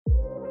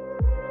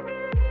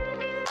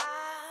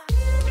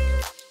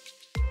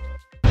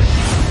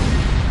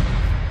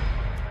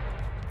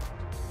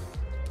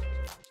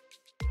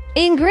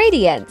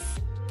Ingredients.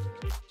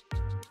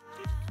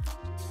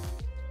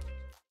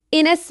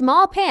 In a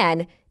small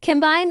pan,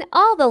 combine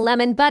all the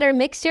lemon butter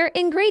mixture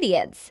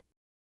ingredients.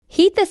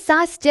 Heat the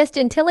sauce just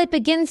until it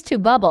begins to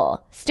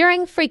bubble,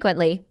 stirring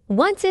frequently.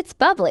 Once it's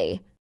bubbly,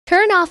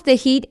 turn off the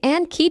heat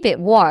and keep it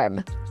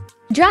warm.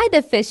 Dry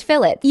the fish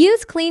fillet.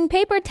 Use clean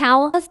paper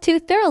towels to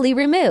thoroughly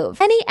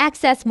remove any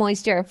excess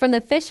moisture from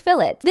the fish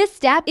fillet. This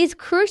step is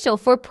crucial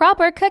for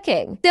proper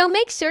cooking, so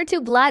make sure to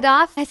blot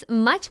off as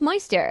much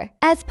moisture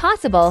as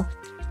possible.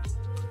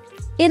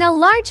 In a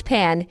large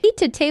pan, heat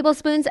 2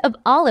 tablespoons of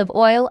olive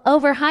oil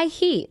over high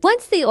heat.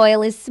 Once the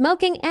oil is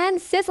smoking and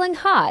sizzling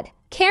hot,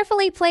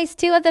 carefully place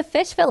 2 of the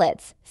fish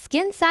fillets,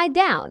 skin side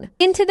down,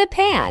 into the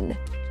pan.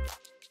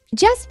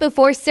 Just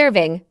before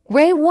serving,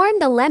 rewarm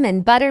the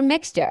lemon butter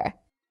mixture.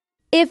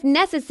 If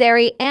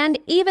necessary, and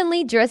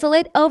evenly drizzle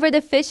it over the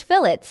fish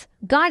fillets.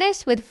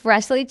 Garnish with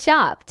freshly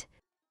chopped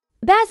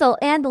basil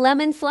and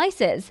lemon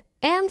slices,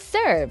 and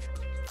serve.